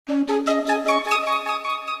Hi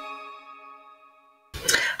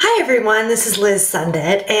everyone, this is Liz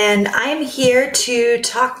Sundet, and I'm here to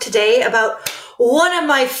talk today about one of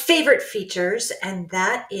my favorite features, and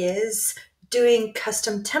that is doing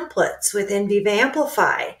custom templates within Viva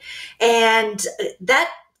Amplify. And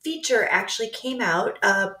that feature actually came out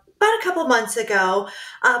about a couple months ago,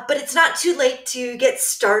 but it's not too late to get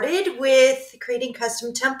started with creating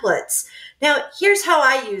custom templates. Now, here's how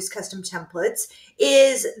I use custom templates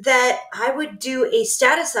is that I would do a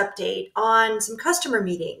status update on some customer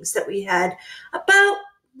meetings that we had about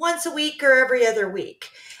once a week or every other week.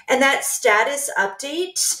 And that status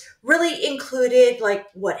update really included like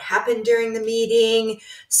what happened during the meeting,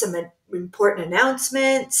 some important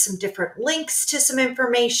announcements, some different links to some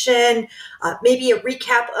information, maybe a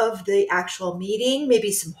recap of the actual meeting,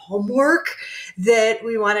 maybe some homework that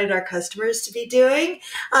we wanted our customers to be doing.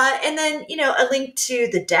 And then, a link to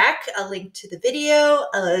the deck, a link to the video,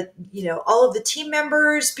 all of the team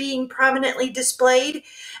members being prominently displayed.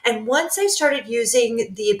 And once I started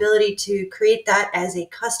using the ability to create that as a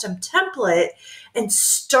custom template and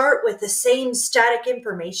start with the same static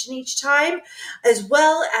information each time, as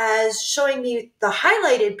well as showing me the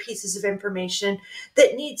highlighted pieces of information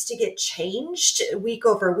that needs to get changed week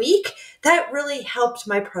over week, that really helped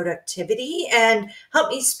my productivity and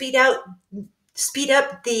helped me speed up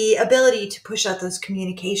the ability to push out those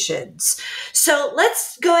communications. So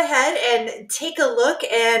let's go ahead and take a look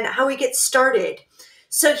at how we get started.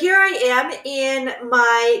 So here I am in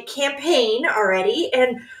my campaign already,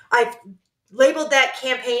 and I've labeled that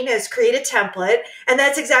campaign as create a template, and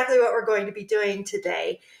that's exactly what we're going to be doing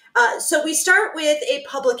today. So we start with a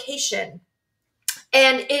publication,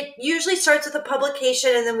 and it usually starts with a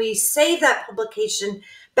publication, and then we save that publication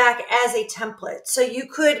back as a template. So you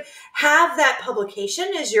could have that publication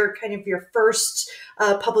as your kind of your first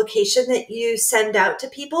publication that you send out to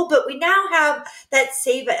people, but we now have that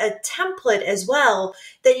save a template as well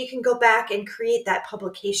that you can go back and create that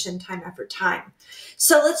publication time after time.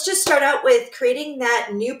 So let's just start out with creating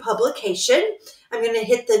that new publication. I'm going to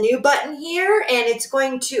hit the new button here, and it's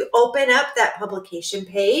going to open up that publication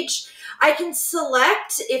page. I can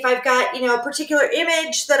select if I've got, a particular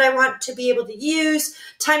image that I want to be able to use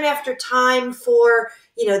time after time for,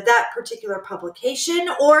 that particular publication,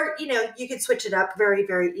 or, you can switch it up very,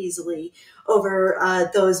 very easily over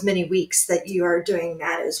those many weeks that you are doing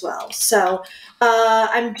that as well. So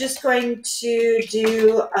I'm just going to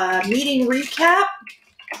do a meeting recap.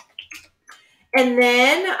 And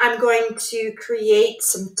then I'm going to create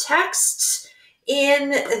some text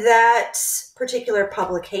in that particular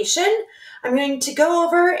publication. I'm going to go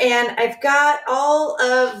over, and I've got all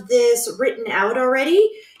of this written out already.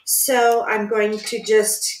 So I'm going to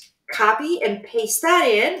just copy and paste that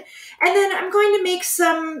in. And then I'm going to make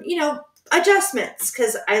some, adjustments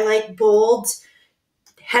because I like bold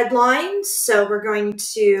headlines. So we're going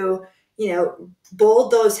to,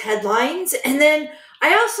 bold those headlines. And then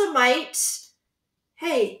I also might,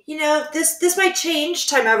 hey, this might change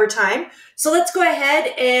time over time. So let's go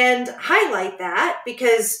ahead and highlight that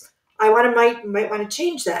because I might want to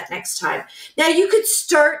change that next time. Now you could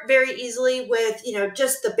start very easily with,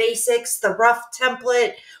 just the basics, the rough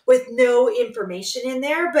template with no information in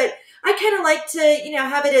there. But I kind of like to,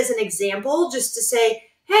 have it as an example just to say,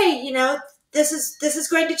 hey, this is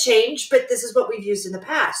going to change, but this is what we've used in the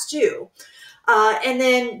past too. And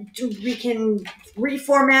then we can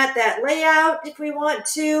reformat that layout if we want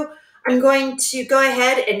to. I'm going to go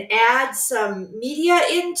ahead and add some media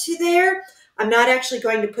into there. I'm not actually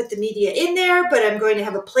going to put the media in there, but I'm going to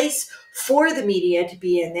have a place for the media to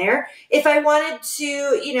be in there. If I wanted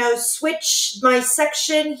to, switch my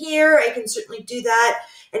section here, I can certainly do that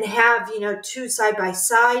and have, two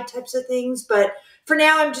side-by-side types of things. But for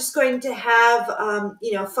now, I'm just going to have,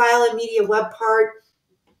 file and media web part.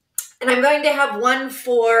 And I'm going to have one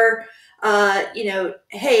for,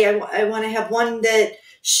 hey, I want to have one that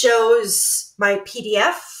shows my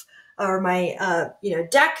PDF or my,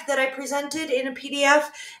 deck that I presented in a PDF.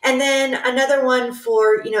 And then another one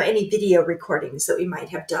for, any video recordings that we might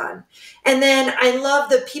have done. And then I love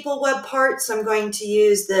the people web part. So I'm going to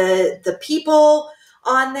use the people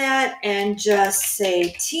on that and just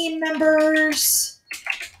say team members.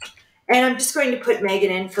 And I'm just going to put Megan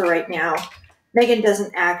in for right now. Megan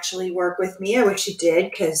doesn't actually work with me. I wish she did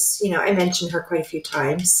because, I mentioned her quite a few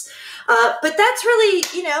times. But that's really,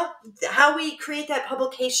 how we create that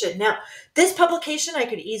publication. Now, this publication I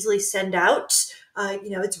could easily send out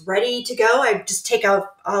it's ready to go. I just take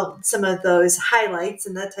out some of those highlights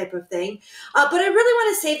and that type of thing. But I really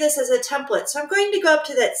want to save this as a template. So I'm going to go up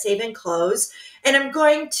to that Save and Close, and I'm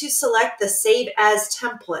going to select the Save As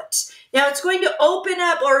Template. Now it's going to open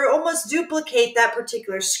up or almost duplicate that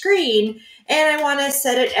particular screen, and I want to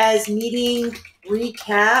set it as Meeting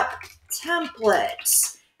Recap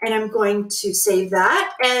Template. And I'm going to save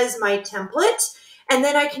that as my template, and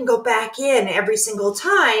then I can go back in every single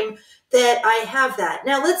time that I have that.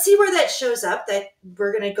 Now let's see where that shows up. That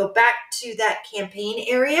we're going to go back to that campaign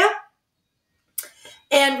area,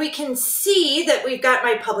 and we can see that we've got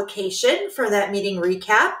my publication for that meeting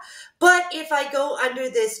recap. But if I go under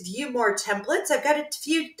this View More Templates, I've got a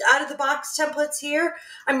few out-of-the-box templates here.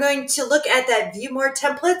 I'm going to look at that View More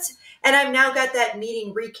Templates, and I've now got that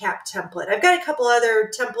meeting recap template. I've got a couple other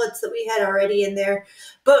templates that we had already in there,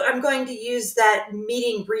 but I'm going to use that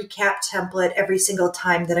meeting recap template every single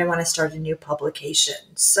time that I want to start a new publication.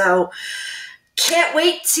 So can't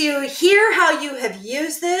wait to hear how you have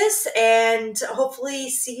used this, and hopefully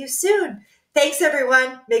see you soon. Thanks,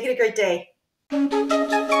 everyone. Make it a great day.